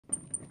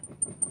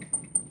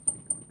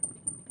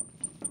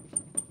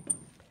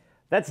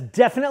That's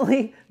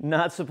definitely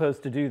not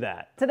supposed to do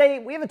that. Today,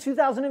 we have a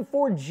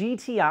 2004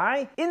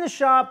 GTI in the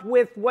shop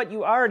with what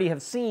you already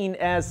have seen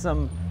as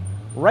some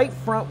right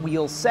front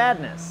wheel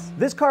sadness.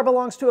 This car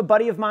belongs to a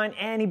buddy of mine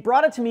and he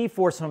brought it to me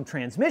for some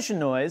transmission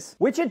noise,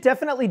 which it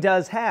definitely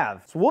does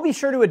have. So we'll be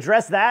sure to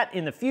address that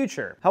in the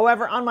future.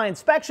 However, on my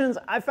inspections,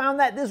 I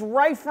found that this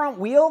right front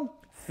wheel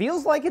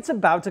feels like it's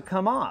about to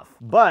come off.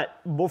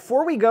 But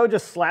before we go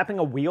just slapping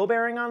a wheel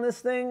bearing on this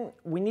thing,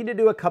 we need to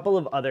do a couple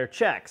of other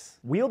checks.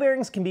 Wheel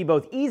bearings can be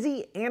both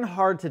easy and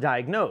hard to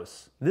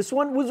diagnose. This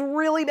one was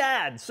really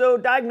bad, so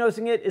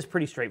diagnosing it is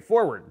pretty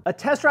straightforward. A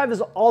test drive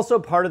is also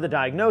part of the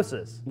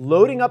diagnosis.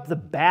 Loading up the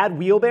bad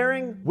wheel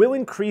bearing will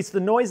increase the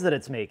noise that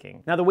it's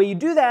making. Now the way you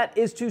do that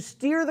is to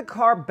steer the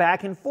car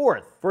back and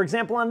forth. For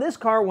example, on this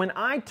car, when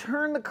I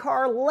turn the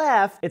car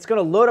left, it's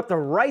gonna load up the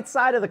right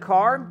side of the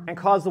car and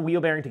cause the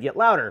wheel bearing to get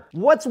louder.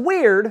 What's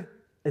weird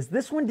is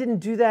this one didn't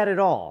do that at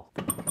all.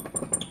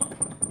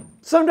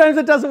 Sometimes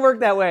it doesn't work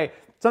that way.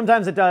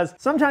 Sometimes it does.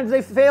 Sometimes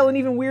they fail in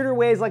even weirder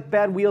ways, like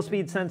bad wheel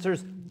speed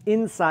sensors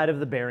inside of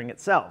the bearing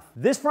itself.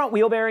 This front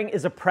wheel bearing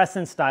is a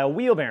press-in style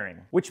wheel bearing,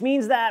 which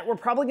means that we're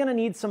probably gonna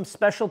need some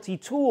specialty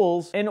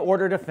tools in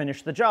order to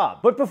finish the job.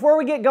 But before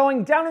we get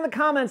going, down in the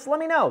comments, let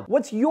me know,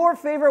 what's your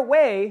favorite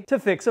way to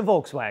fix a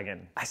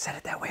Volkswagen? I said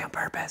it that way on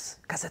purpose,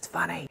 because it's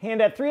funny.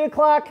 Hand at 3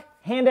 o'clock,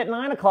 hand at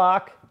 9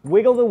 o'clock,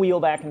 wiggle the wheel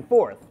back and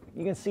forth.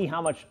 You can see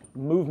how much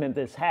movement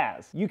this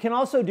has. You can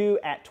also do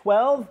at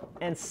 12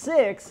 and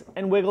 6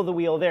 and wiggle the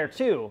wheel there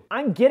too.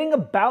 I'm getting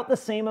about the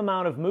same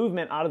amount of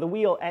movement out of the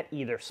wheel at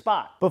either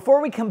spot. Before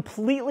we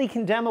completely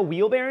condemn a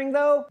wheel bearing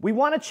though, we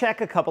want to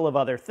check a couple of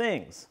other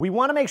things. We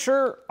want to make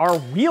sure our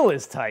wheel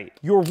is tight.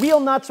 Your wheel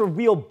nuts or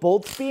wheel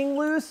bolts being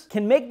loose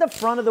can make the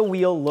front of the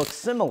wheel look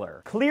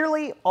similar.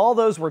 Clearly, all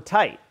those were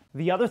tight.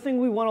 The other thing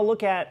we want to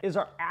look at is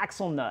our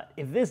axle nut.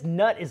 If this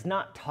nut is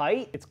not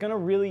tight, it's going to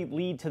really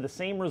lead to the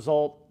same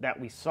result that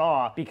we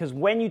saw, because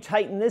when you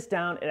tighten this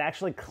down, it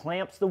actually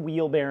clamps the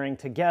wheel bearing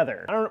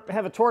together. I don't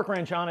have a torque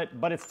wrench on it,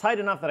 but it's tight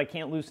enough that I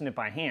can't loosen it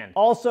by hand.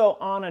 Also,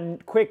 on a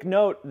quick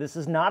note, this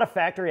is not a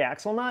factory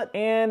axle nut,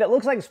 and it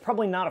looks like it's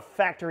probably not a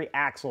factory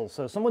axle,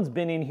 so someone's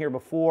been in here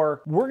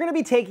before. We're going to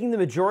be taking the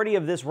majority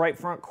of this right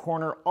front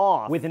corner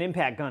off with an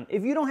impact gun.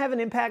 If you don't have an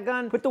impact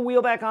gun, put the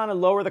wheel back on and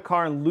lower the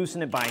car and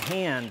loosen it by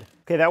hand.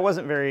 Okay, that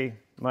wasn't very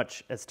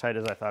much as tight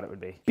as I thought it would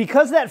be.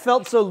 Because that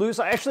felt so loose,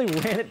 I actually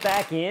ran it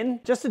back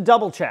in just to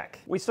double check.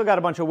 We still got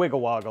a bunch of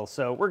wiggle woggle,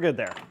 so we're good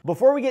there.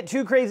 Before we get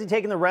too crazy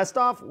taking the rest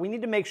off, we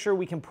need to make sure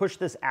we can push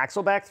this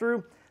axle back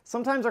through.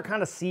 Sometimes they're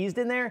kind of seized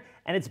in there,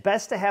 and it's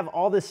best to have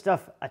all this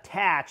stuff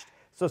attached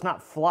so it's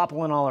not flopping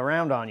all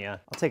around on you.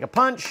 I'll take a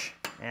punch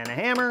and a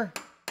hammer.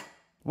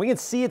 We can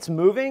see it's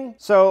moving,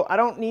 so I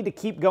don't need to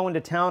keep going to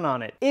town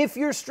on it. If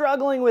you're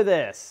struggling with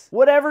this,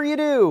 whatever you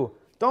do,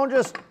 don't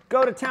just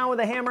go to town with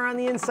a hammer on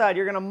the inside.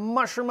 You're gonna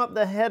mushroom up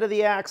the head of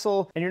the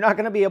axle and you're not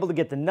gonna be able to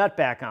get the nut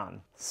back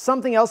on.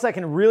 Something else that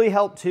can really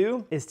help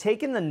too is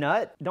taking the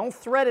nut, don't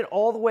thread it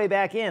all the way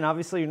back in.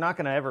 Obviously, you're not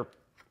gonna ever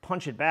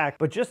punch it back,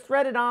 but just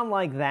thread it on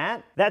like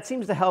that. That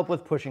seems to help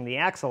with pushing the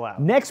axle out.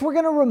 Next, we're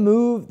gonna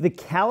remove the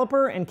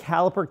caliper and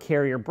caliper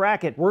carrier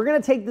bracket. We're gonna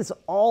take this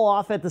all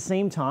off at the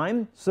same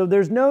time, so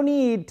there's no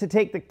need to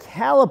take the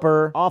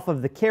caliper off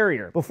of the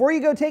carrier. Before you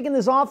go taking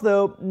this off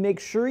though, make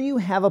sure you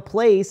have a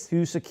place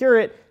to secure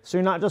it so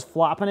you're not just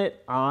flopping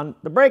it on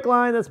the brake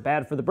line. That's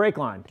bad for the brake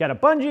line. Got a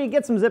bungee,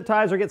 get some zip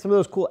ties, or get some of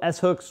those cool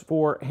S-hooks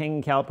for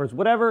hanging calipers,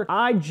 whatever.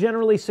 I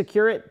generally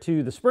secure it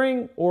to the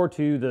spring or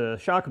to the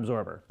shock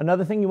absorber.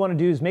 Another thing you want to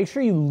do is make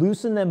sure you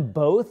loosen them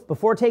both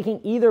before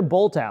taking either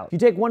bolt out. If you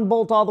take one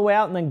bolt all the way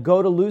out and then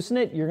go to loosen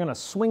it, you're gonna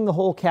swing the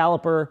whole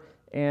caliper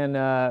and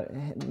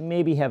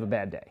maybe have a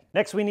bad day.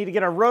 Next, we need to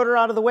get our rotor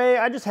out of the way.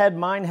 I just had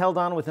mine held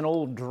on with an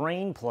old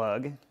drain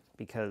plug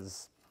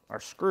because our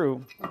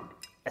screw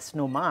es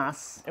no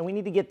más. And we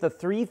need to get the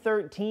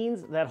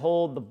 313s that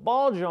hold the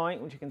ball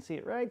joint, which you can see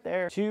it right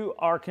there, to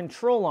our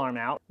control arm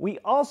out. We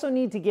also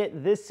need to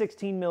get this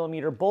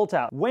 16mm bolt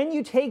out. When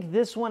you take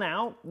this one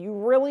out, you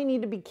really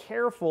need to be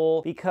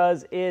careful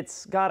because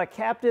it's got a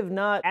captive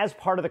nut as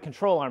part of the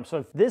control arm. So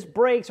if this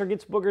breaks or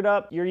gets boogered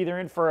up, you're either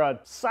in for a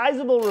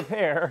sizable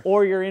repair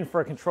or you're in for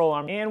a control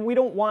arm. And we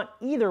don't want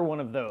either one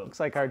of those. Looks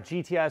like our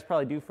GTI is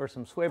probably due for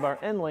some sway bar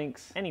end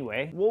links.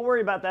 Anyway, we'll worry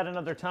about that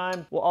another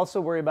time. We'll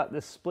also worry about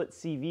this split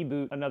CV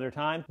boot another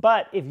time.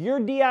 But if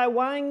you're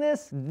DIYing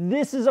this,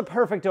 this is a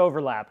perfect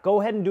overlap. Go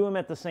ahead and do them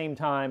at the same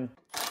time.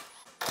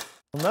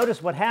 You'll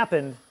notice what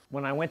happened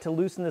when I went to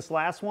loosen this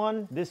last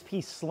one, this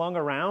piece slung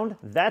around.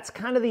 That's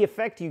kind of the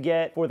effect you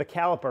get for the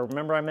caliper.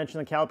 Remember I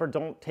mentioned the caliper,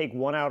 don't take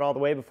one out all the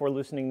way before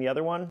loosening the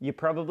other one. You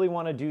probably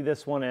want to do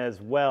this one as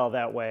well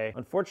that way.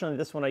 Unfortunately,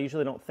 this one I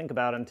usually don't think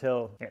about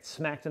until I get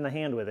smacked in the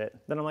hand with it.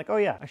 Then I'm like, oh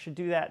yeah, I should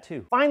do that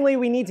too. Finally,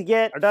 we need to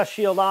get our dust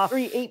shield off.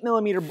 3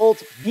 8mm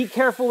bolts. Be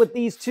careful with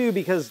these too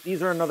because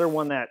these are another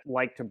one that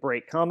like to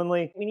break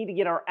commonly. We need to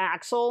get our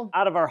axle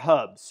out of our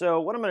hub. So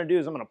what I'm going to do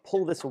is I'm going to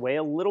pull this away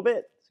a little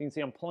bit. You can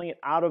see I'm pulling it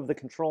out of the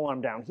control arm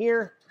down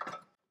here.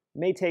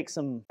 May take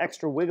some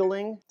extra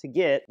wiggling to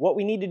get. What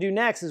we need to do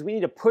next is we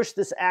need to push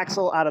this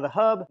axle out of the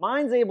hub.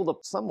 Mine's able to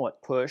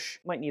somewhat push.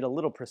 Might need a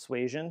little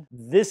persuasion.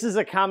 This is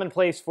a common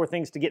place for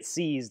things to get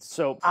seized,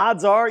 so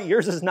odds are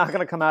yours is not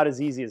gonna come out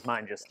as easy as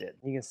mine just did.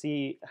 You can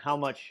see how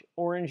much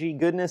orangey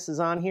goodness is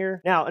on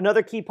here. Now,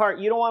 another key part,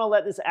 you don't wanna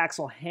let this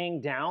axle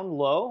hang down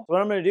low. So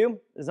what I'm gonna do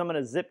is I'm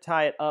gonna zip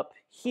tie it up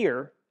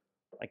here,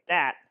 like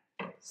that,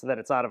 so that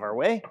it's out of our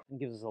way. It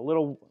gives us a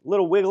little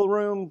wiggle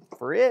room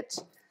for it.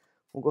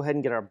 We'll go ahead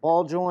and get our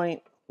ball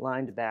joint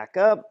lined back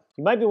up.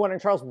 You might be wondering,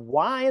 Charles,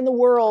 why in the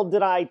world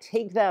did I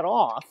take that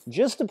off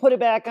just to put it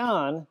back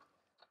on?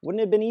 Wouldn't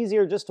it have been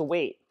easier just to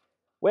wait?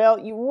 Well,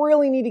 you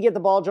really need to get the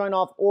ball joint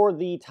off or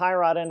the tie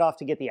rod end off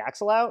to get the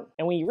axle out.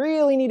 And we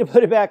really need to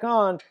put it back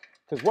on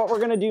because what we're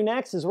gonna do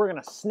next is we're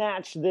gonna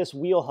snatch this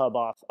wheel hub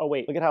off. Oh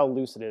wait, look at how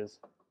loose it is.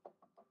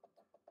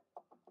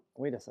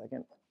 Wait a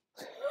second.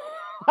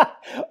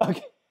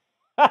 Okay.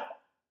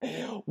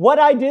 What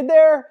I did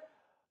there,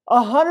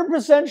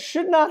 100%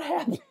 should not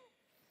happen.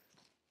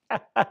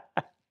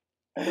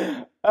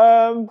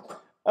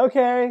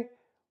 Okay,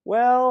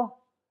 well,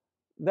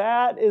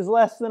 that is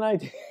less than I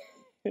did.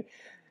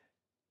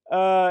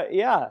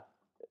 Yeah.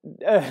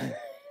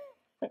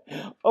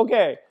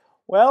 Okay,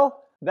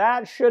 well,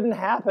 that shouldn't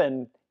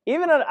happen.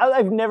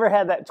 I've never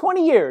had that,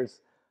 20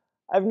 years,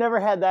 I've never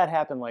had that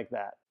happen like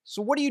that.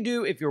 So what do you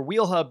do if your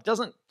wheel hub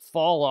doesn't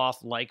fall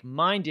off like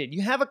mine did?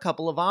 You have a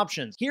couple of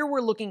options. Here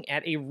we're looking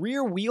at a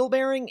rear wheel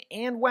bearing,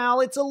 and while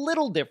it's a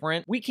little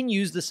different, we can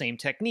use the same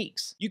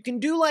techniques. You can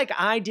do like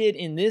I did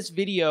in this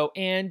video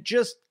and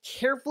just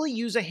carefully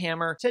use a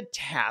hammer to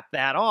tap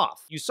that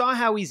off. You saw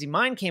how easy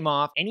mine came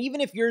off, and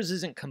even if yours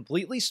isn't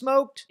completely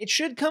smoked, it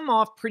should come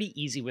off pretty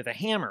easy with a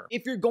hammer.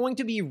 If you're going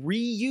to be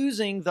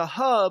reusing the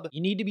hub,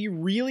 you need to be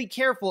really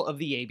careful of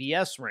the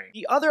ABS ring.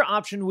 The other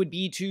option would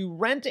be to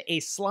rent a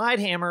slide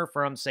hammer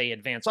from, say,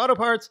 Advanced Auto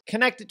Parts,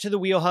 connect it to the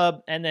wheel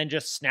hub, and then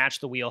just snatch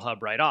the wheel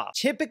hub right off.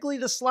 Typically,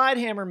 the slide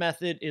hammer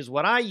method is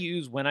what I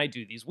use when I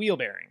do these wheel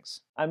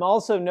bearings. I'm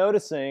also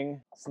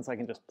noticing, since I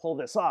can just pull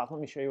this off, let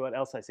me show you what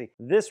else I see.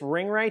 This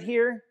ring right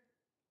here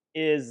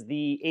is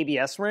the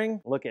ABS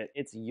ring. Look at,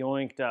 it's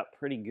yoinked up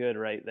pretty good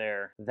right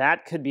there.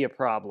 That could be a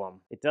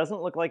problem. It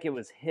doesn't look like it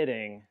was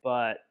hitting,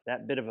 but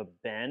that bit of a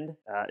bend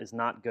is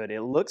not good.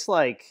 It looks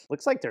like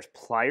there's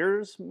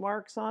pliers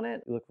marks on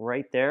it. Look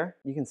right there.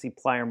 You can see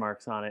plier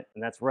marks on it,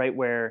 and that's right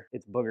where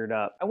it's boogered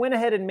up. I went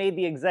ahead and made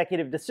the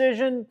executive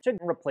decision to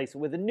replace it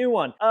with a new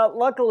one.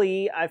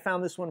 Luckily, I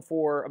found this one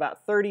for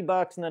about 30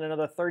 bucks and then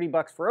another 30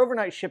 bucks for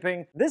overnight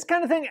shipping. This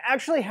kind of thing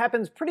actually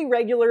happens pretty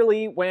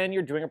regularly when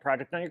you're doing a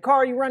project on your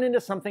car. You run into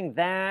something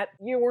that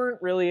you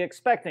weren't really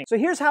expecting. So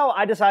here's how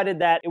I decided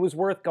that it was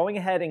worth going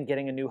ahead and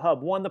getting a new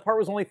hub. One, the part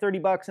was only 30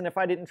 bucks, and if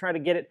I didn't try to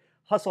get it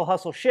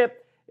hustle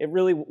ship, it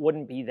really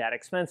wouldn't be that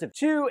expensive.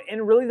 Two,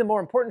 and really the more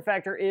important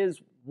factor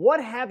is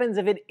what happens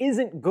if it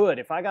isn't good?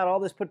 If I got all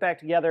this put back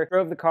together,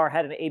 drove the car,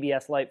 had an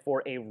ABS light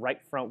for a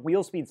right front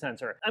wheel speed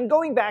sensor. I'm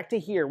going back to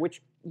here,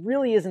 which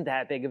really isn't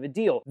that big of a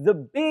deal. The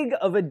big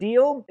of a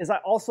deal is I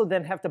also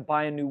then have to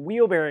buy a new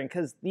wheel bearing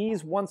because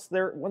these, once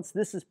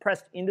this is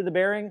pressed into the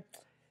bearing,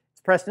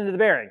 it's pressed into the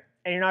bearing,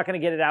 and you're not gonna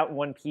get it out in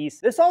one piece.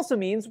 This also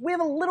means we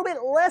have a little bit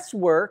less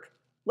work,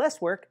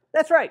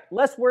 that's right,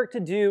 less work to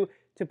do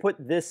to put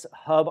this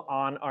hub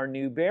on our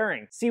new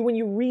bearing. See, when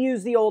you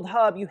reuse the old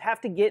hub, you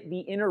have to get the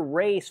inner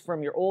race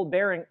from your old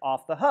bearing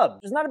off the hub.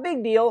 It's not a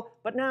big deal,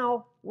 but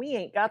now we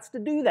ain't got to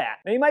do that.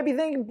 Now you might be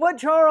thinking, but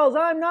Charles,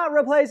 I'm not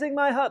replacing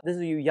my hub. This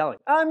is you yelling.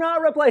 I'm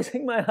not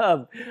replacing my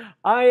hub.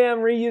 I am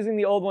reusing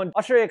the old one.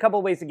 I'll show you a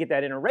couple ways to get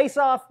that inner race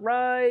off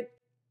right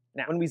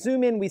now. When we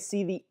zoom in, we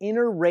see the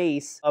inner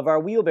race of our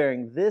wheel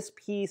bearing. This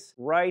piece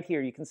right here,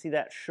 you can see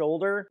that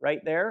shoulder right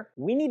there.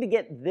 We need to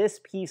get this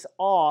piece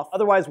off,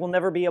 otherwise we'll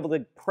never be able to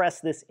press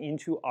this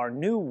into our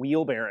new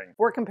wheel bearing.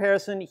 For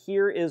comparison,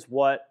 here is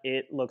what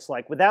it looks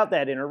like without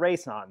that inner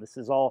race on. This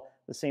is all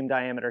the same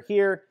diameter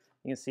here.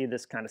 You can see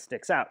this kind of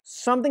sticks out.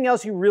 Something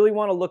else you really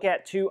want to look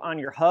at too on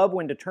your hub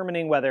when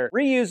determining whether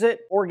reuse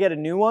it or get a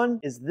new one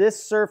is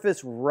this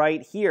surface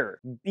right here.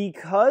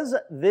 Because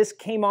this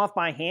came off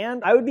by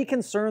hand, I would be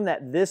concerned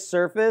that this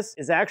surface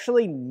is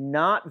actually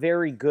not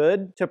very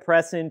good to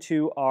press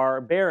into our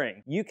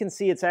bearing. You can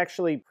see it's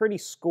actually pretty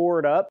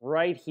scored up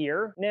right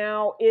here.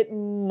 Now, it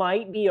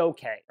might be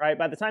okay, right?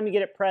 By the time you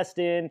get it pressed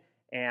in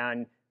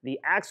and the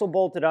axle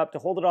bolted up to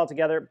hold it all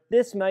together,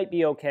 this might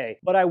be okay.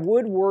 But I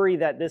would worry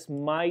that this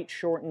might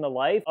shorten the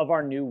life of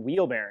our new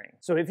wheel bearing.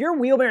 So if your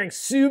wheel bearing's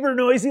super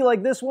noisy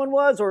like this one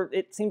was, or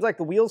it seems like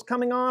the wheel's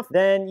coming off,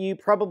 then you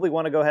probably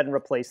want to go ahead and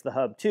replace the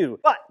hub too.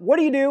 But what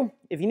do you do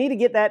if you need to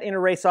get that inner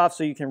race off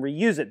so you can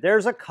reuse it?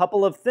 There's a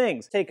couple of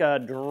things. Take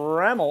a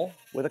Dremel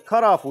with a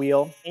cutoff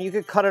wheel and you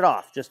could cut it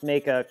off. Just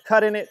make a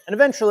cut in it and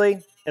eventually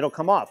it'll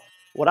come off.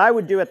 What I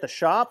would do at the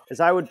shop is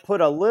I would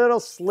put a little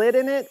slit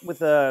in it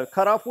with a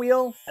cutoff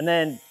wheel and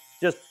then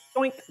just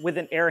doink with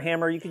an air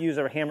hammer. You could use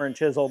a hammer and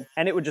chisel,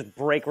 and it would just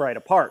break right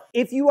apart.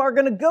 If you are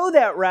gonna go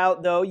that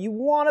route though, you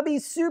wanna be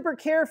super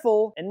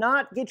careful and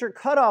not get your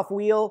cutoff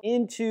wheel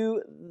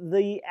into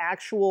the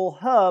actual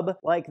hub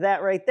like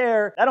that right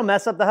there. That'll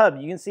mess up the hub.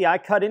 You can see I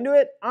cut into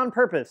it on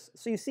purpose.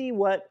 So you see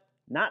what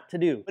not to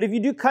do. But if you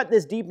do cut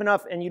this deep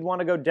enough and you'd want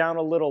to go down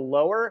a little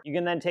lower, you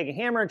can then take a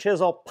hammer and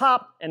chisel,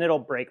 pop, and it'll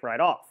break right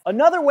off.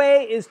 Another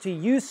way is to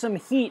use some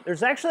heat.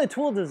 There's actually a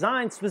tool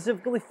designed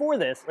specifically for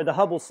this, where the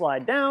hub will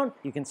slide down,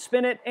 you can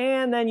spin it,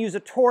 and then use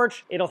a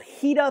torch. It'll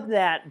heat up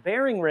that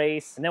bearing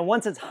race, and then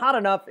once it's hot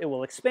enough, it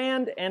will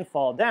expand and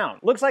fall down.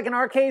 Looks like in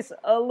our case,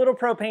 a little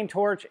propane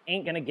torch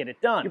ain't gonna get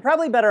it done. You're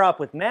probably better off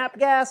with MAP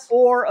gas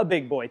or a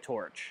big boy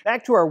torch.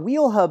 Back to our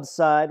wheel hub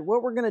side,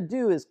 what we're gonna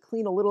do is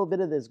clean a little bit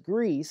of this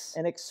grease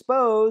and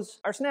expose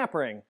our snap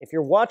ring. If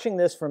you're watching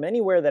this from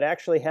anywhere that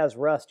actually has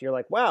rust, you're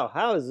like, wow,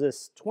 how is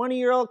this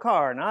 20-year-old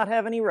car not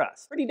have any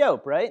rust? Pretty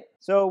dope, right?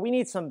 So we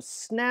need some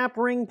snap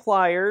ring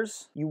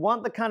pliers. You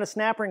want the kind of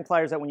snap ring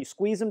pliers that when you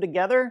squeeze them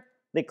together,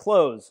 they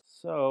close.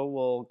 So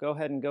we'll go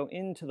ahead and go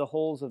into the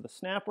holes of the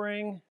snap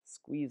ring,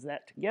 squeeze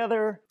that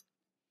together.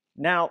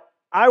 Now,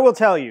 I will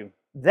tell you,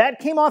 that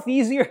came off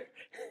easier,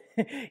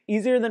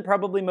 easier than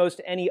probably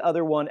most any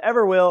other one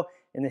ever will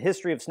in the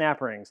history of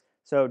snap rings.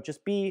 So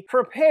just be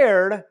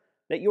prepared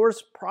that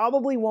yours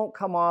probably won't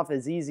come off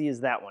as easy as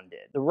that one did.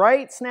 The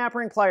right snap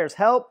ring pliers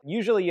help.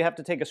 Usually you have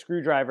to take a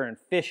screwdriver and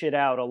fish it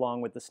out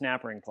along with the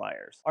snap ring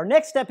pliers. Our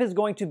next step is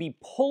going to be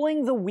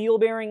pulling the wheel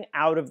bearing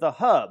out of the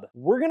hub.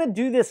 We're gonna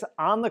do this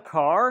on the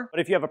car, but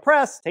if you have a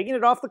press, taking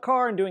it off the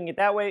car and doing it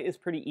that way is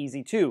pretty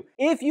easy too.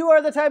 If you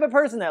are the type of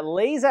person that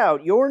lays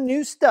out your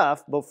new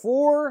stuff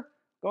before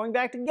going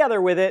back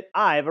together with it,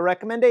 I have a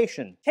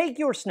recommendation. Take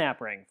your snap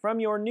ring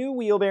from your new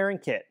wheel bearing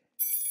kit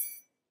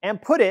and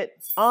put it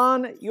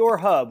on your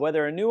hub,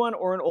 whether a new one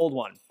or an old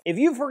one. If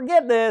you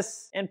forget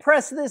this and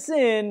press this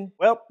in,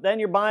 well, then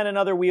you're buying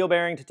another wheel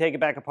bearing to take it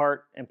back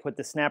apart and put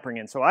the snap ring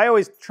in. So I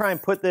always try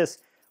and put this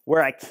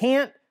where I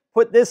can't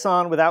put this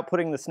on without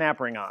putting the snap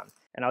ring on.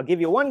 And I'll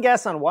give you one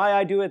guess on why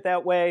I do it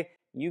that way.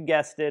 You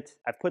guessed it,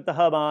 I put the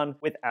hub on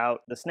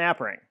without the snap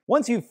ring.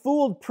 Once you've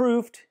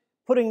foolproofed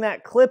putting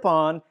that clip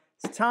on,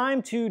 it's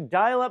time to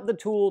dial up the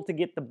tool to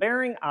get the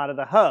bearing out of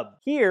the hub.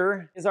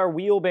 Here is our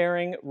wheel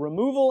bearing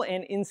removal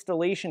and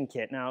installation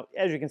kit. Now,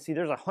 as you can see,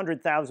 there's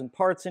 100,000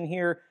 parts in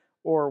here,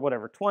 or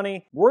whatever,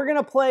 20. We're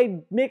gonna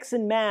play mix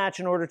and match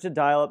in order to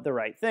dial up the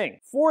right thing.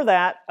 For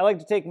that, I like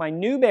to take my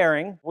new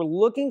bearing. We're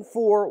looking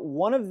for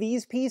one of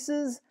these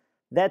pieces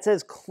that's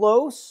as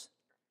close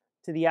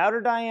to the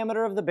outer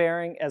diameter of the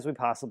bearing as we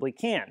possibly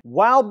can,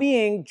 while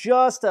being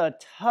just a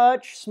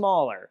touch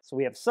smaller. So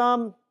we have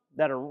some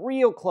that are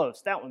real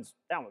close. That one's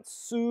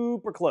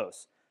super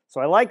close.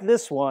 So I like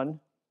this one.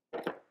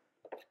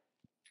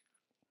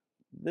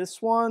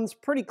 This one's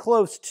pretty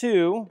close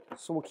too,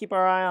 so we'll keep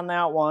our eye on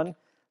that one.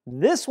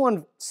 This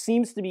one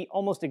seems to be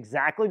almost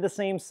exactly the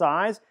same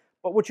size,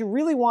 but what you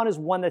really want is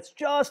one that's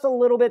just a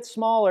little bit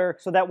smaller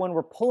so that when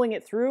we're pulling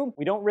it through,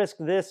 we don't risk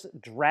this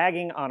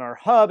dragging on our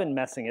hub and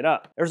messing it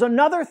up. There's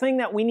another thing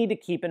that we need to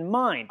keep in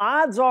mind.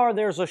 Odds are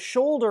there's a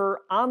shoulder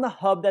on the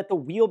hub that the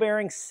wheel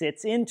bearing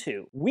sits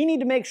into. We need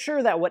to make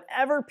sure that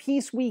whatever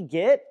piece we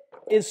get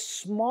is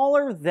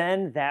smaller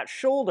than that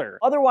shoulder.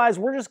 Otherwise,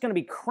 we're just gonna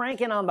be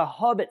cranking on the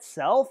hub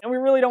itself, and we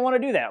really don't wanna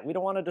do that. We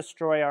don't wanna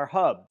destroy our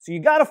hub. So you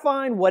gotta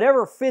find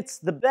whatever fits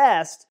the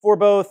best for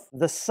both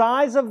the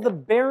size of the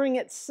bearing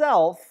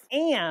itself,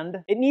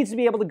 and it needs to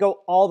be able to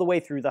go all the way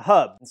through the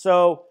hub.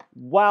 So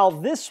while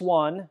this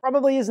one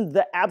probably isn't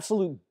the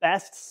absolute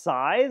best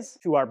size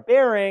to our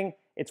bearing,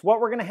 it's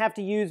what we're gonna have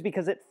to use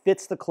because it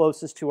fits the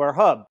closest to our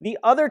hub. The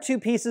other two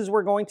pieces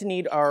we're going to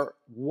need are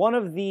one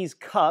of these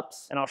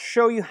cups, and I'll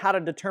show you how to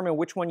determine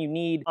which one you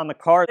need on the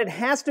car. It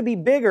has to be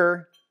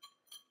bigger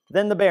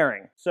than the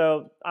bearing.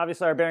 So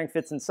obviously our bearing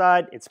fits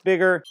inside, it's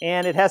bigger,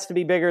 and it has to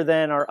be bigger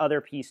than our other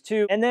piece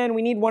too. And then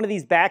we need one of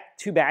these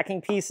two backing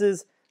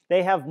pieces.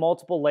 They have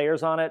multiple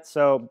layers on it,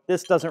 so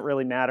this doesn't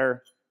really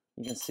matter.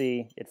 You can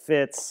see it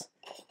fits.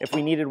 If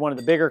we needed one of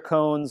the bigger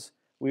cones,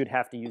 we would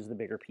have to use the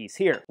bigger piece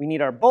here. We need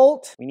our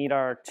bolt, we need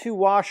our 2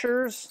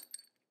 washers,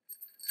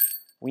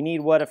 we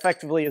need what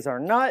effectively is our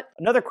nut.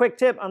 Another quick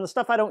tip on the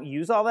stuff I don't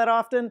use all that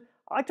often,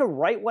 I like to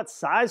write what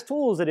size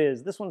tools it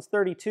is. This one's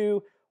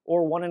 32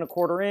 or 1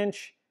 1/4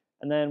 inch,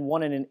 and then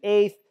 1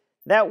 1/8.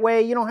 That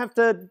way you don't have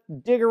to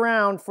dig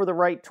around for the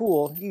right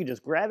tool. You can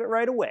just grab it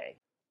right away.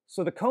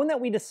 So the cone that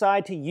we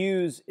decide to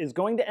use is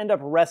going to end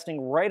up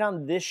resting right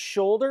on this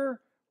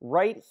shoulder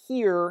right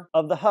here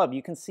of the hub.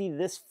 You can see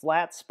this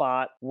flat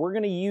spot. We're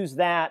gonna use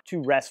that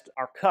to rest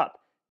our cup.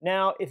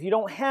 Now, if you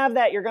don't have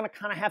that, you're gonna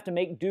kind of have to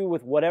make do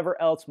with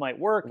whatever else might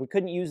work. If we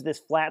couldn't use this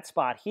flat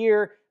spot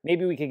here,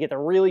 maybe we could get the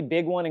really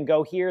big one and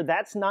go here.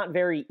 That's not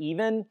very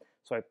even,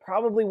 so I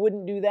probably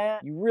wouldn't do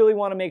that. You really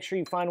wanna make sure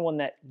you find one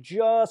that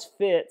just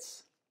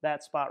fits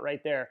that spot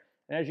right there.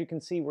 And as you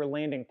can see, we're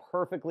landing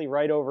perfectly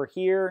right over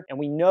here. And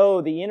we know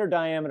the inner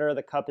diameter of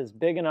the cup is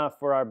big enough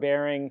for our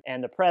bearing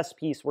and the press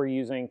piece we're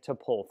using to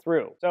pull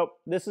through. So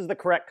this is the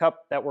correct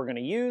cup that we're gonna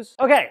use.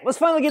 Okay, let's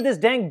finally get this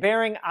dang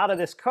bearing out of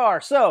this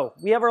car. So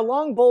we have our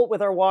long bolt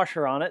with our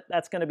washer on it.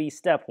 That's gonna be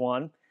step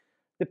one.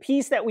 The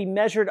piece that we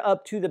measured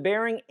up to the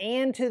bearing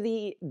and to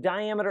the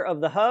diameter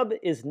of the hub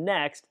is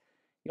next.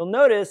 You'll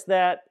notice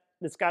that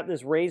it's got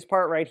this raised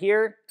part right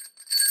here.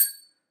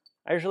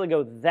 I usually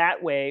go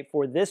that way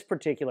for this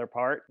particular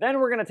part. Then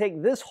we're gonna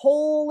take this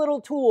whole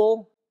little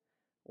tool.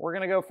 We're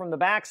gonna go from the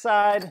back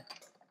side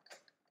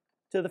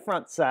to the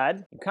front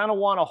side. You kind of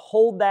wanna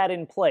hold that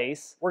in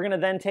place. We're gonna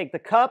then take the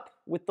cup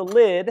with the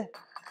lid.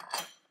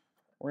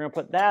 We're gonna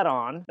put that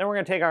on. Then we're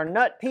gonna take our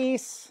nut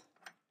piece,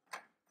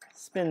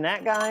 spin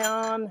that guy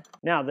on.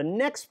 Now the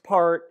next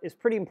part is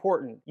pretty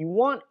important. You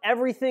want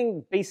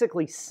everything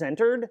basically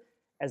centered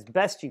as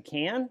best you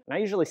can. And I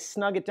usually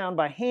snug it down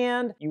by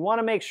hand. You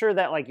wanna make sure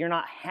that like you're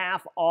not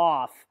half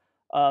off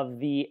of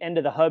the end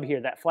of the hub here,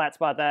 that flat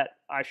spot that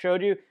I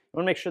showed you. You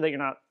wanna make sure that you're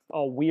not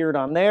all weird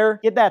on there.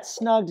 Get that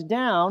snugged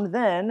down,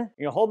 then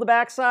you're gonna hold the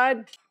back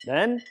side,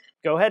 then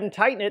go ahead and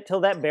tighten it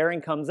till that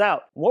bearing comes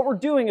out. What we're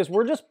doing is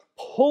we're just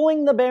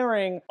pulling the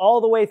bearing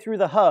all the way through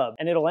the hub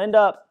and it'll end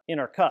up in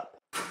our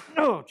cup.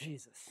 Oh,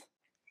 Jesus.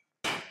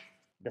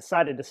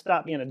 Decided to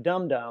stop being a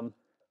dum-dum.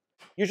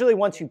 Usually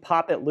once you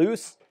pop it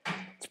loose,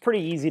 it's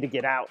pretty easy to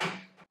get out.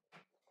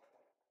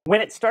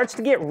 When it starts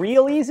to get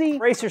real easy,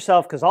 brace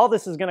yourself because all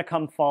this is gonna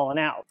come falling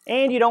out.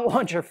 And you don't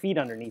want your feet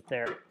underneath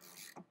there.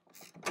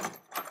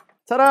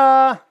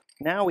 Ta-da!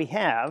 Now we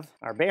have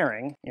our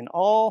bearing in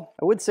all,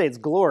 I would say it's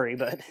glory,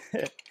 but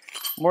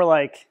more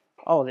like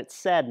all of its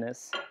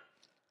sadness.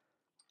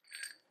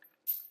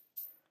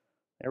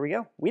 There we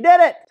go. We did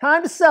it!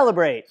 Time to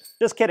celebrate.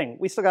 Just kidding.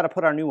 We still got to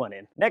put our new one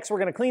in. Next, we're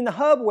going to clean the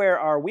hub where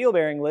our wheel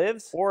bearing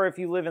lives. Or if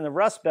you live in the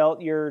Rust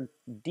Belt, you're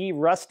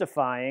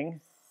de-rustifying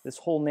this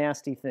whole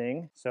nasty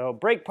thing. So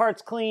brake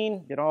parts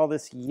clean. Get all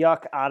this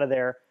yuck out of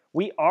there.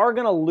 We are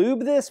going to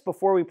lube this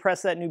before we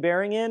press that new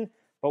bearing in,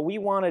 but we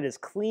want it as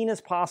clean as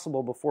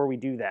possible before we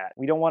do that.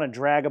 We don't want to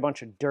drag a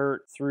bunch of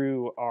dirt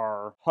through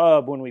our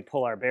hub when we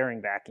pull our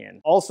bearing back in.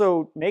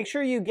 Also, make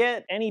sure you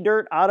get any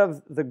dirt out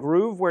of the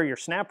groove where your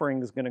snap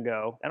ring is gonna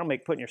go. That'll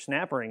make putting your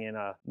snap ring in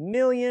a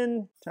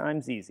million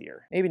times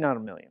easier. Maybe not a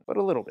million, but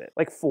a little bit.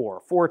 Like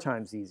four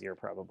times easier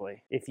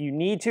probably. If you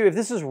need to, if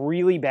this is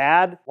really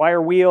bad,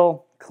 wire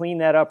wheel, clean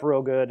that up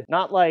real good.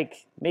 Not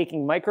like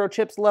making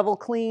microchips level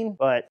clean,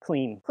 but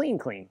clean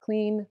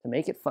to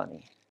make it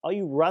funny. All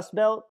you Rust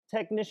Belt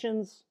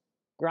technicians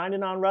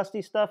grinding on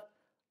rusty stuff,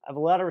 I have a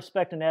lot of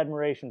respect and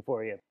admiration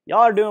for you.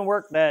 Y'all are doing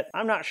work that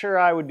I'm not sure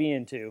I would be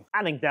into.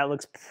 I think that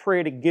looks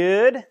pretty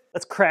good.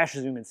 Let's crash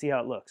zoom and see how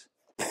it looks.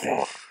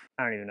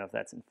 I don't even know if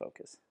that's in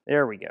focus.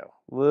 There we go.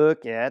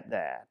 Look at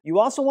that. You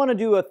also want to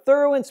do a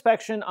thorough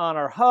inspection on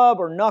our hub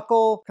or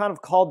knuckle, kind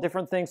of called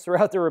different things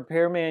throughout the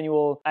repair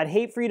manual. I'd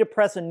hate for you to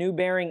press a new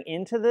bearing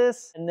into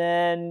this and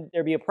then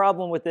there'd be a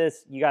problem with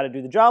this. You got to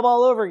do the job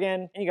all over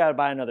again and you got to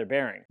buy another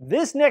bearing.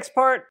 This next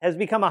part has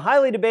become a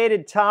highly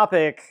debated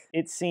topic,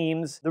 it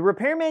seems. The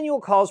repair manual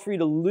calls for you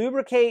to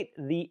lubricate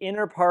the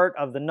inner part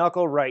of the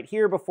knuckle right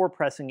here before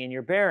pressing in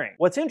your bearing.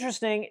 What's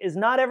interesting is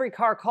not every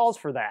car calls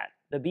for that.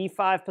 The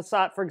B5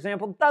 Passat, for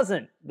example,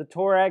 doesn't. The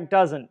Touareg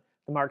doesn't.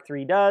 The Mark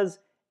III does,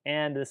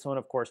 and this one,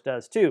 of course,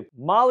 does too.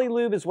 Moly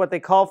Lube is what they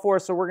call for,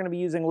 so we're going to be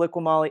using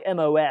Liqui-Moly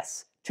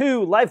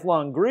MOS2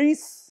 Lifelong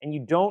Grease, and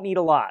you don't need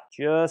a lot.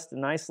 Just a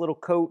nice little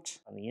coat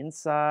on the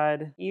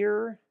inside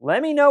here.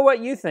 Let me know what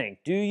you think.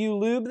 Do you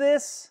lube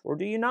this, or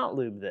do you not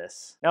lube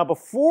this? Now,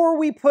 before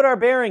we put our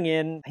bearing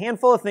in, a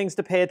handful of things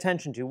to pay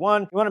attention to.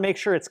 One, you want to make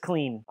sure it's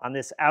clean. On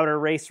this outer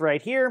race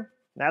right here,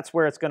 that's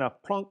where it's going to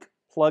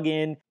plug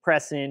in,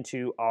 press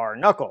into our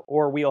knuckle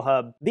or wheel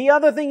hub. The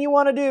other thing you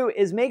want to do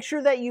is make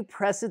sure that you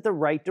press it the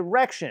right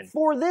direction.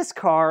 For this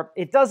car,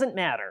 it doesn't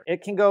matter.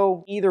 It can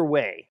go either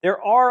way.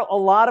 There are a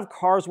lot of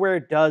cars where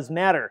it does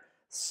matter.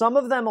 Some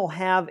of them will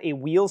have a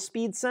wheel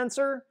speed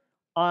sensor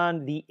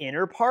on the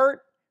inner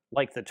part,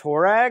 like the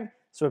Touareg.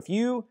 So if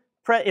you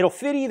press, it'll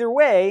fit either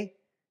way.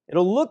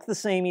 It'll look the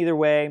same either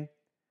way.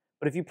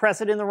 But if you press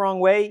it in the wrong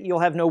way,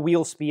 you'll have no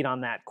wheel speed on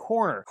that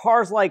corner.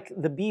 Cars like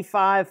the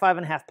B5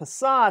 5.5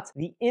 Passat,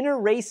 the inner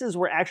races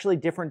were actually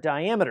different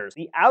diameters.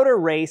 The outer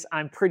race,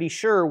 I'm pretty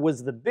sure,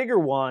 was the bigger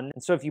one.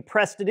 And so if you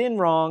pressed it in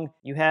wrong,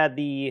 you had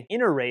the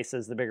inner race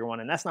as the bigger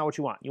one, and that's not what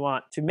you want. You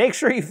want to make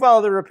sure you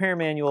follow the repair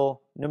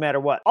manual no matter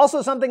what.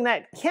 Also, something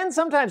that can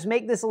sometimes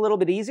make this a little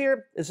bit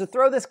easier is to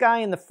throw this guy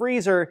in the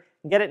freezer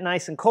and get it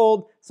nice and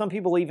cold. Some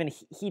people even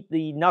heat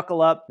the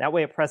knuckle up. That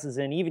way it presses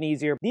in even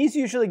easier. These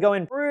usually go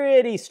in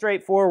pretty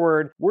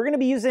straightforward. We're gonna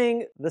be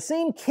using the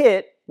same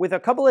kit with a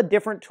couple of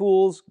different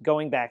tools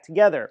going back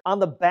together. On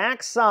the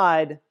back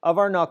side of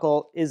our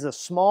knuckle is a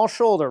small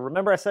shoulder.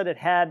 Remember I said it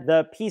had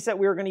the piece that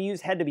we were gonna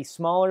use had to be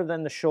smaller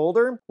than the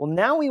shoulder? Well,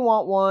 now we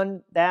want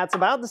one that's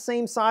about the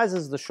same size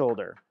as the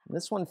shoulder.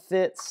 This one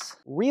fits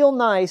real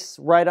nice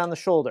right on the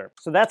shoulder.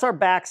 So that's our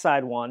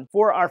backside one.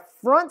 For our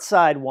front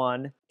side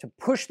one, to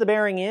push the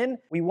bearing in,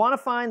 we want to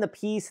find the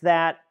piece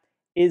that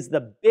is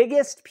the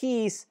biggest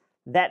piece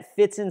that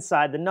fits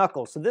inside the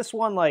knuckle. So this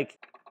one, like,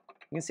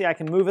 you can see I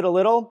can move it a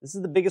little. This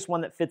is the biggest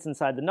one that fits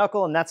inside the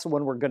knuckle, and that's the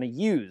one we're gonna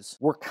use.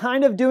 We're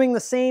kind of doing the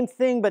same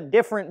thing, but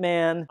different,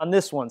 man, on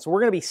this one. So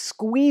we're gonna be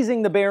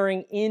squeezing the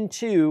bearing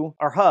into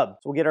our hub.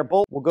 So we'll get our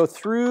bolt, we'll go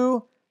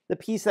through the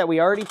piece that we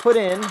already put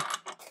in.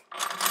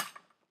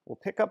 We'll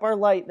pick up our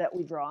light that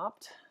we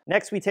dropped.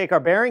 Next, we take our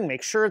bearing,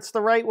 make sure it's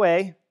the right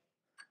way.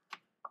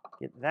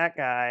 Get that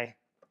guy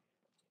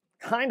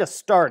kind of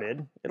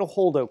started. It'll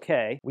hold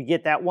okay. We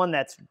get that one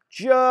that's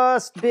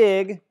just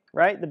big,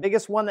 right? The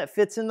biggest one that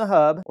fits in the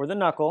hub or the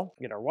knuckle.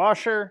 Get our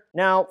washer.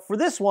 Now for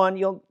this one, I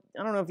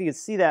don't know if you can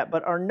see that,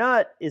 but our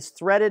nut is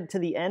threaded to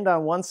the end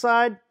on one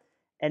side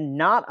and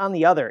not on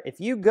the other.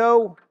 If you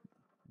go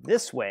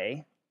this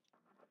way,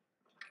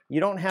 you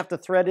don't have to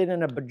thread it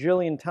in a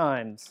bajillion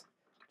times.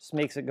 Just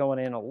makes it going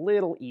in a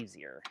little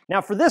easier.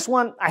 Now for this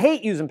one, I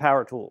hate using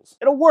power tools.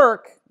 It'll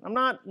work. I'm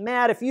not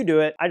mad if you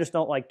do it. I just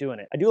don't like doing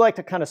it. I do like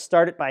to kind of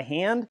start it by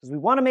hand because we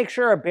want to make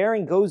sure our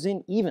bearing goes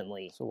in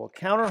evenly. So we'll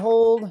counter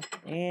hold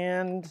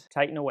and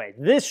tighten away.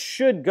 This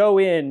should go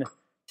in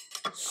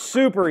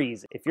super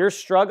easy. If you're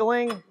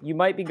struggling, you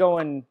might be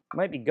going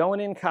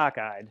in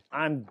cockeyed.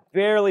 I'm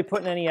barely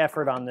putting any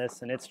effort on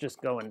this and it's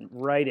just going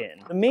right in.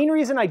 The main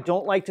reason I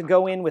don't like to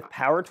go in with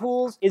power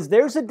tools is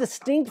there's a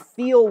distinct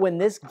feel when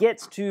this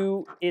gets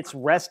to its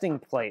resting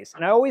place.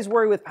 And I always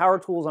worry with power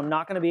tools I'm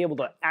not gonna be able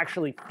to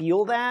actually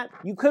feel that.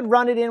 You could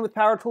run it in with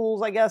power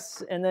tools, I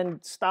guess, and then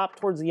stop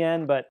towards the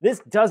end, but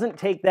this doesn't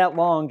take that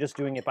long just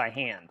doing it by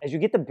hand. As you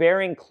get the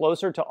bearing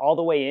closer to all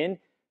the way in,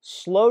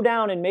 slow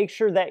down and make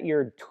sure that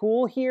your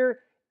tool here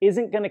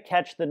isn't gonna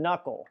catch the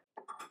knuckle.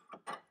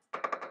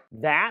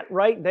 That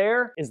right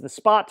there is the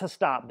spot to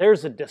stop.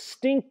 There's a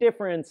distinct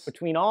difference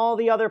between all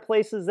the other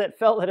places that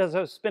felt it as I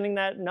was spinning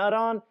that nut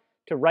on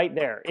to right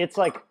there. It's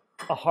like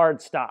a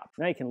hard stop.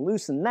 Now you can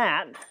loosen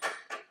that.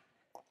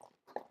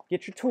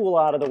 Get your tool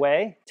out of the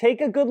way.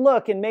 Take a good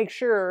look and make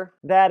sure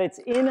that it's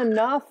in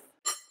enough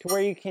to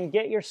where you can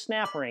get your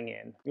snap ring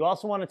in. You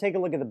also want to take a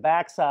look at the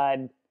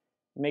backside.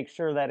 Make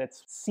sure that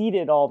it's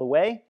seated all the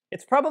way.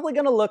 It's probably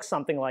gonna look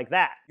something like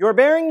that. Your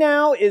bearing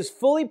now is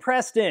fully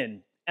pressed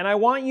in, and I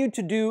want you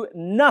to do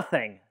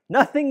nothing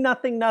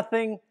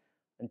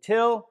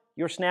until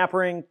your snap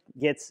ring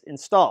gets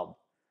installed.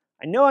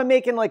 I know I'm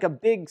making like a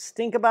big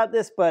stink about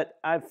this, but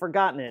I've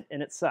forgotten it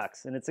and it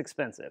sucks and it's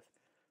expensive.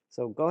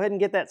 So go ahead and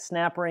get that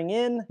snap ring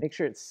in, make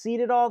sure it's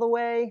seated all the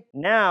way.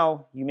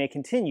 Now you may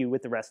continue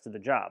with the rest of the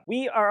job.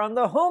 We are on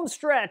the home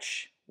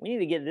stretch. We need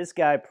to get this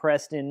guy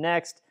pressed in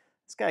next.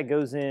 This guy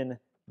goes in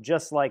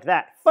just like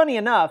that. Funny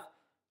enough,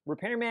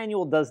 repair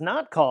manual does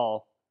not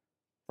call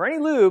for any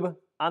lube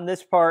on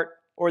this part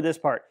or this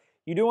part.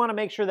 You do want to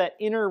make sure that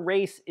inner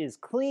race is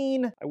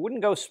clean. I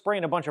wouldn't go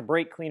spraying a bunch of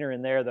brake cleaner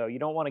in there though. You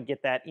don't want to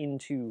get that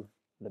into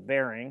the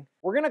bearing.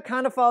 We're going to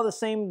kind of follow the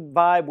same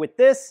vibe with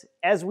this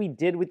as we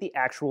did with the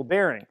actual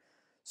bearing.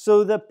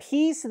 So the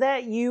piece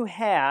that you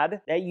had,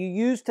 that you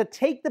used to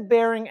take the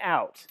bearing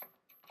out,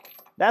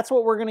 that's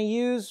what we're going to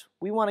use.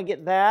 We want to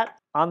get that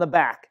on the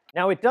back.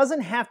 Now it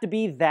doesn't have to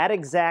be that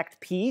exact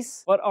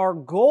piece, but our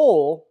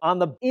goal on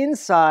the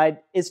inside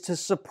is to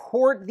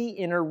support the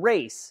inner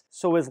race.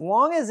 So as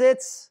long as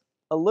it's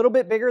a little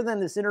bit bigger than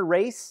this inner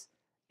race,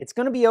 it's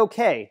gonna be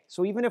okay.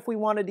 So even if we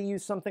wanted to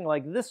use something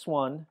like this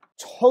one,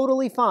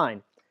 totally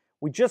fine.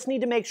 We just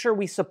need to make sure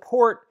we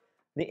support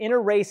the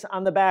inner race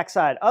on the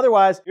backside.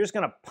 Otherwise, you're just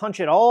gonna punch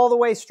it all the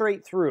way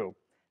straight through.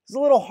 It's a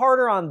little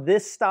harder on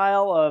this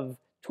style of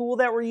tool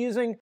that we're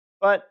using,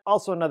 but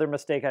also another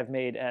mistake I've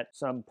made at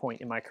some point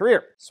in my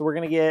career. So we're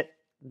gonna get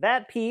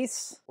that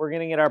piece, we're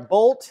gonna get our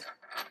bolt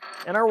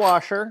and our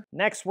washer.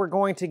 Next, we're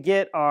going to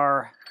get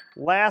our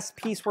last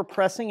piece we're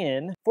pressing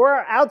in. For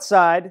our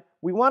outside,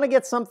 we wanna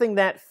get something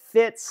that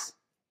fits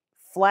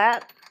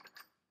flat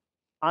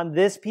on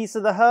this piece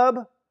of the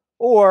hub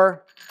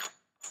or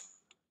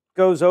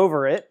goes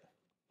over it.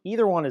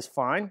 Either one is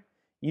fine.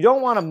 You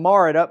don't wanna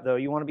mar it up though.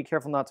 You wanna be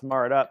careful not to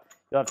mar it up.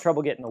 You'll have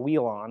trouble getting the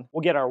wheel on.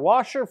 We'll get our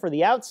washer for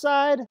the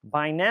outside.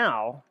 By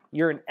now,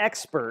 you're an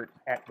expert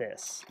at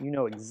this. You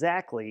know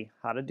exactly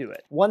how to do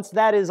it. Once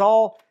that is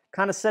all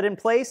kind of set in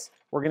place,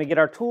 we're gonna get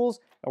our tools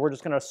and we're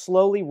just gonna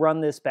slowly run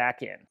this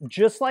back in.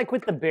 Just like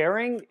with the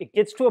bearing, it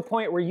gets to a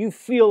point where you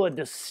feel a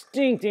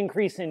distinct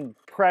increase in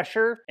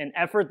pressure and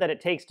effort that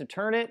it takes to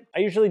turn it. I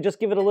usually just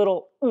give it a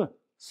little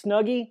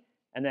snuggie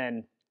and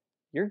then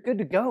you're good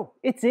to go.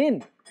 It's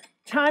in.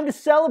 Time to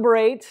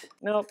celebrate.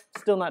 Nope,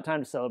 still not time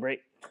to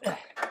celebrate.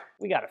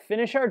 We gotta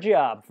finish our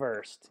job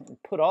first and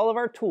put all of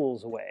our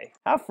tools away.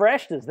 How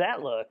fresh does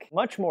that look?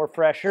 Much more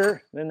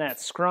fresher than that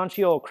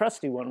scrunchy old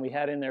crusty one we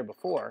had in there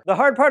before. The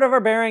hard part of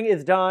our bearing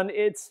is done.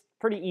 It's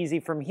pretty easy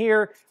from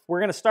here. We're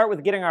gonna start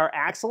with getting our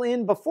axle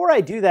in. Before I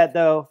do that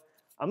though,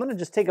 I'm gonna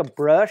just take a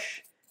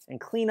brush and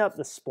clean up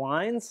the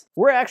splines.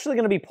 We're actually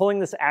gonna be pulling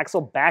this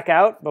axle back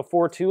out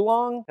before too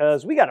long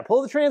because we gotta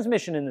pull the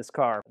transmission in this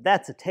car.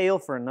 That's a tale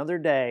for another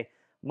day.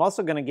 I'm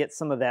also gonna get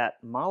some of that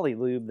Molly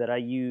lube that I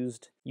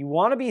used. You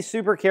wanna be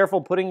super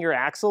careful putting your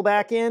axle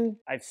back in.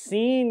 I've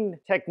seen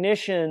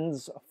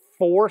technicians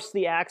force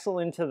the axle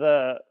into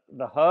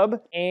the hub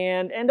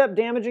and end up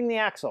damaging the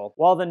axle.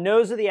 While the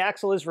nose of the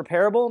axle is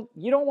repairable,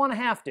 you don't want to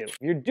have to. If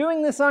you're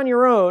doing this on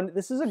your own,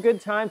 this is a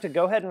good time to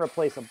go ahead and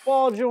replace a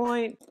ball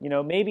joint, you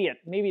know, maybe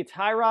a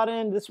tie rod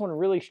end. This one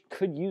really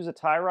could use a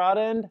tie rod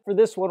end. For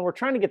this one, we're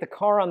trying to get the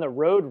car on the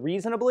road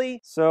reasonably,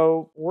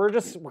 so we're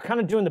kind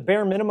of doing the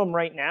bare minimum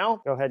right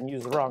now. Go ahead and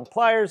use the wrong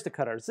pliers to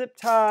cut our zip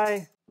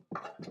tie.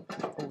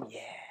 Oh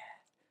yeah.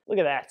 Look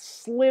at that,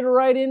 slid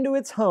right into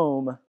its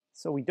home.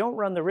 So we don't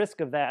run the risk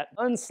of that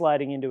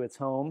unsliding into its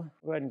home.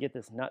 Go ahead and get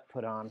this nut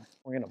put on.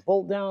 We're gonna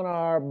bolt down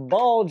our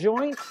ball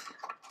joint.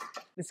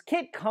 This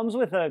kit comes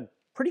with a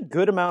pretty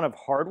good amount of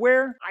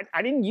hardware.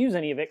 I didn't use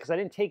any of it because I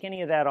didn't take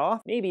any of that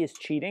off. Maybe it's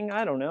cheating,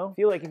 I don't know. I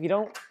feel like if you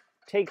don't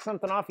take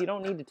something off you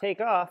don't need to take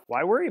off,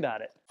 why worry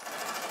about it?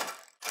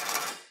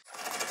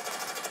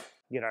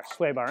 Get our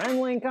sway bar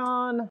end link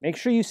on. Make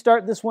sure you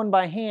start this one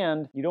by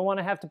hand. You don't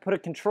wanna have to put a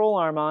control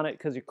arm on it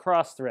because you're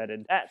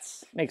cross-threaded. That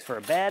makes for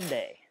a bad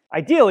day.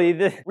 Ideally,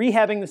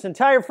 rehabbing this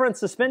entire front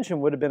suspension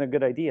would have been a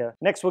good idea.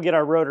 Next, we'll get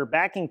our rotor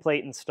backing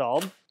plate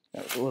installed.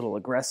 That was a little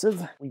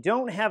aggressive. We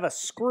don't have a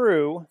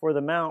screw for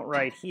the mount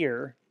right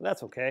here.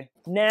 That's okay.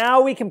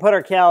 Now we can put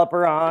our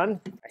caliper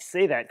on. I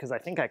say that because I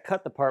think I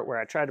cut the part where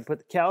I tried to put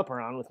the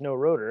caliper on with no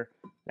rotor.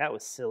 That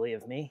was silly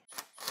of me.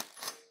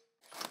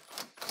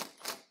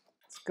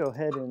 Let's go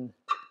ahead and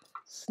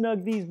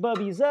snug these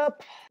bubbies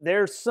up.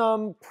 There's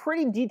some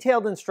pretty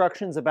detailed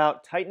instructions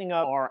about tightening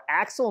up our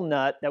axle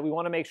nut that we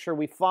want to make sure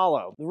we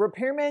follow. The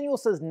repair manual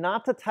says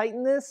not to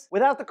tighten this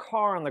without the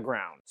car on the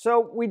ground.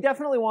 So we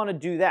definitely want to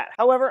do that.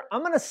 However, I'm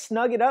going to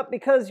snug it up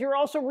because you're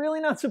also really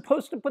not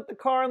supposed to put the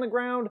car on the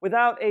ground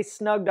without a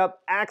snugged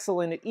up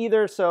axle in it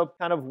either. So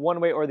kind of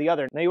one way or the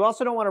other. Now you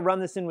also don't want to run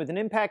this in with an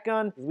impact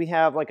gun. We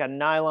have like a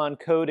nylon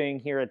coating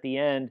here at the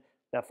end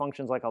that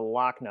functions like a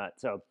lock nut.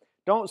 So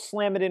don't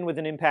slam it in with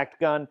an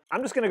impact gun.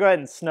 I'm just gonna go ahead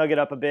and snug it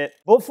up a bit.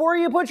 Before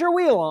you put your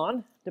wheel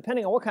on,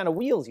 depending on what kind of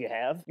wheels you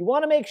have, you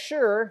wanna make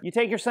sure you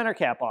take your center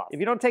cap off. If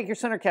you don't take your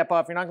center cap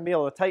off, you're not gonna be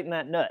able to tighten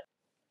that nut.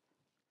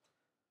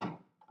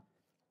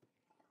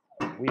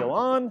 Wheel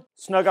on,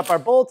 snug up our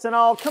bolts, and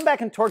I'll come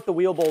back and torque the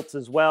wheel bolts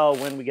as well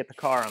when we get the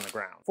car on the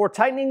ground. For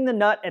tightening the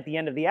nut at the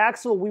end of the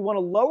axle, we want to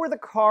lower the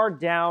car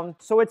down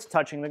so it's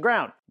touching the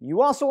ground.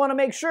 You also want to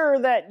make sure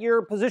that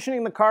you're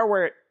positioning the car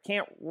where it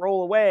can't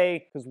roll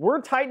away, because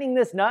we're tightening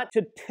this nut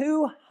to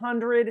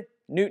 200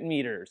 Newton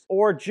meters,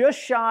 or just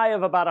shy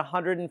of about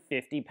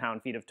 150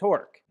 pound-feet of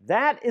torque.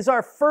 That is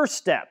our first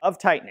step of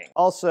tightening.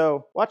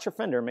 Also, watch your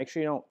fender, make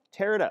sure you don't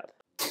tear it up.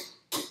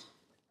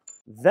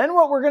 Then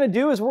what we're gonna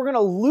do is we're gonna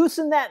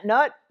loosen that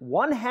nut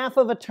 1/2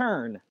 of a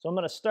turn. So I'm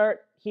gonna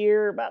start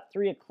here about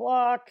 3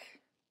 o'clock,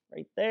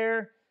 right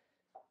there.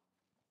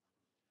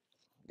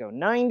 Go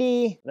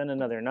 90, then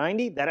another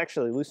 90. That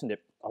actually loosened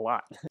it a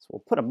lot. So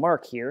we'll put a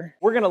mark here.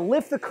 We're gonna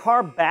lift the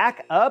car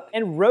back up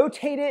and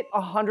rotate it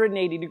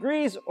 180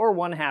 degrees or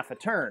 1/2 a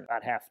turn.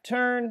 About 1/2 a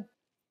turn.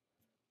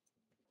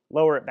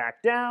 Lower it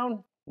back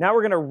down. Now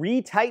we're gonna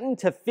retighten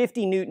to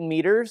 50 Newton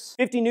meters.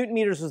 50 Newton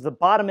meters was the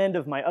bottom end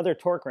of my other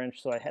torque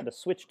wrench, so I had to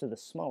switch to the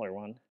smaller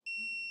one.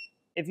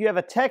 If you have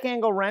a tech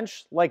angle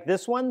wrench like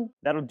this one,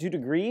 that'll do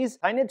degrees,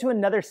 tighten it to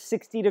another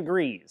 60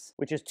 degrees,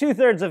 which is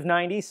 2/3 of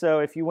 90, so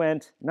if you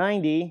went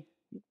 90,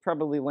 you'd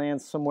probably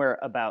land somewhere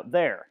about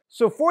there.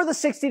 So for the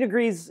 60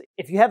 degrees,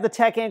 if you have the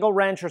tech angle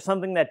wrench or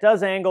something that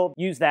does angle,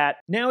 use that.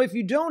 Now, if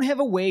you don't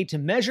have a way to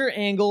measure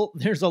angle,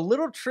 there's a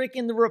little trick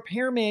in the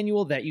repair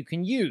manual that you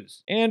can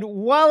use. And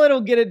while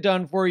it'll get it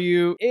done for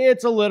you,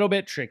 it's a little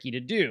bit tricky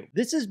to do.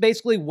 This is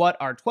basically what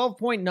our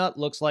 12-point nut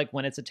looks like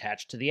when it's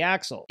attached to the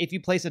axle. If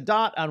you place a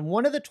dot on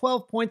one of the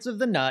 12 points of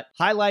the nut,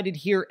 highlighted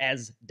here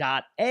as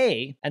dot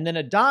A, and then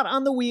a dot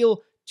on the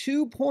wheel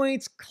 2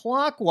 points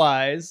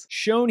clockwise,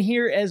 shown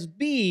here as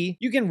B,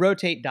 you can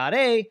rotate dot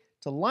A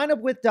to line up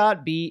with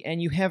dot B,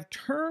 and you have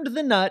turned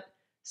the nut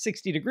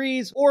 60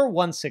 degrees or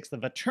 1/6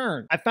 of a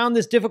turn. I found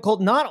this difficult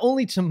not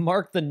only to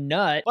mark the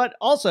nut, but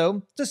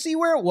also to see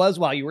where it was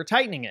while you were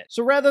tightening it.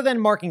 So rather than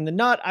marking the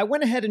nut, I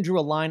went ahead and drew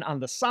a line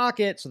on the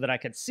socket so that I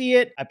could see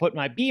it. I put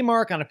my B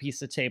mark on a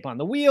piece of tape on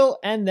the wheel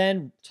and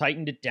then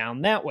tightened it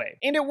down that way.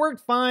 And it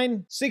worked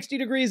fine. 60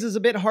 degrees is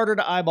a bit harder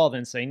to eyeball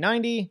than say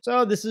 90,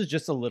 so this is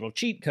just a little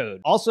cheat code.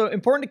 Also,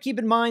 important to keep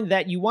in mind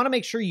that you want to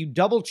make sure you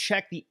double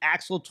check the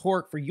axle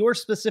torque for your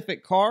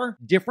specific car.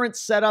 Different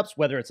setups,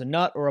 whether it's a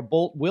nut or a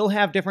bolt, will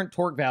have have different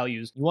torque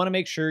values. You want to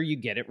make sure you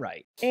get it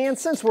right. And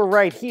since we're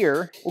right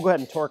here, we'll go ahead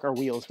and torque our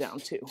wheels down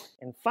too.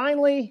 And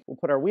finally, we'll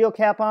put our wheel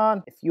cap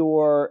on. If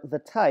you're the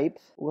type,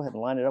 we'll go ahead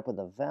and line it up with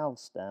a valve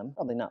stem.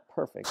 Probably not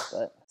perfect,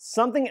 but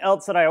something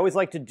else that I always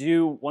like to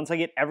do once I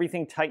get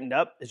everything tightened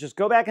up is just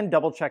go back and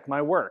double check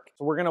my work.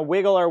 So we're gonna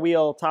wiggle our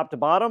wheel top to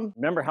bottom.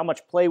 Remember how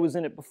much play was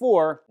in it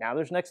before. Now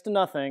there's next to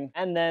nothing.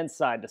 And then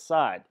side to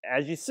side.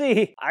 As you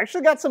see, I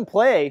actually got some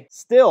play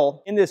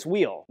still in this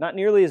wheel. Not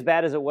nearly as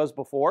bad as it was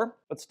before,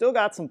 but still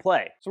got some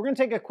play. So we're gonna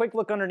take a quick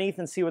look underneath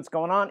and see what's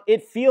going on.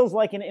 It feels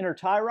like an inner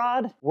tie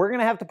rod. We're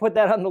gonna have to put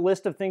that on the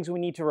list of things we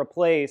need to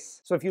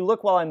replace. So if you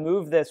look while I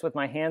move this with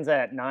my hands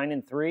at 9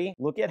 and 3,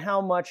 look at how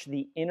much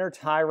the inner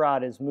tie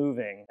rod is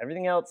moving.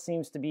 Everything else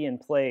seems to be in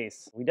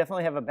place. We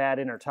definitely have a bad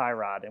inner tie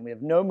rod and we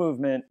have no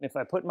movement. If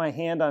I put my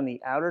hand on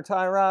the outer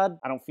tie rod,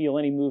 I don't feel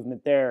any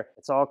movement there.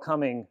 It's all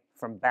coming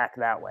from back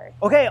that way.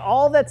 Okay,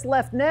 all that's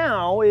left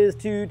now is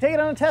to take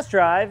it on a test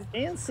drive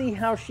and see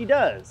how she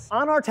does.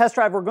 On our test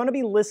drive, we're gonna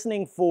be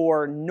listening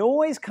for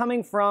noise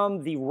coming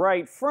from the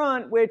right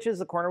front, which is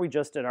the corner we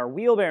just did our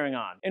wheel bearing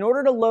on. In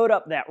order to load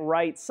up that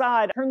right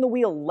side, turn the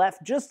wheel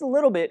left just a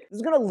little bit.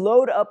 It's gonna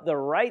load up the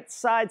right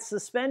side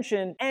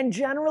suspension and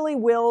generally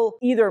will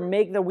either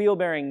make the wheel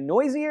bearing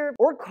noisier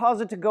or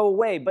cause it to go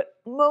away, but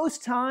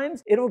most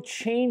times it'll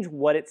change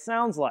what it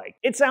sounds like.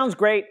 It sounds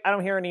great. I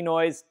don't hear any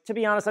noise. To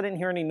be honest, I didn't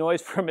hear any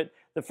noise from it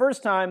the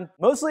first time,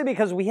 mostly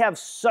because we have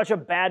such a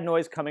bad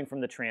noise coming from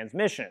the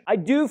transmission. I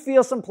do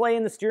feel some play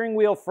in the steering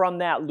wheel from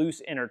that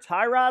loose inner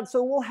tie rod,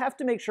 so we'll have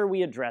to make sure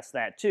we address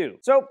that too.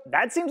 So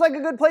that seems like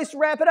a good place to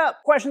wrap it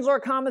up. Questions or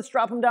comments,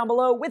 drop them down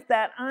below. With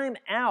that, I'm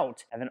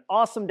out. Have an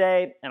awesome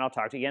day, and I'll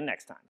talk to you again next time.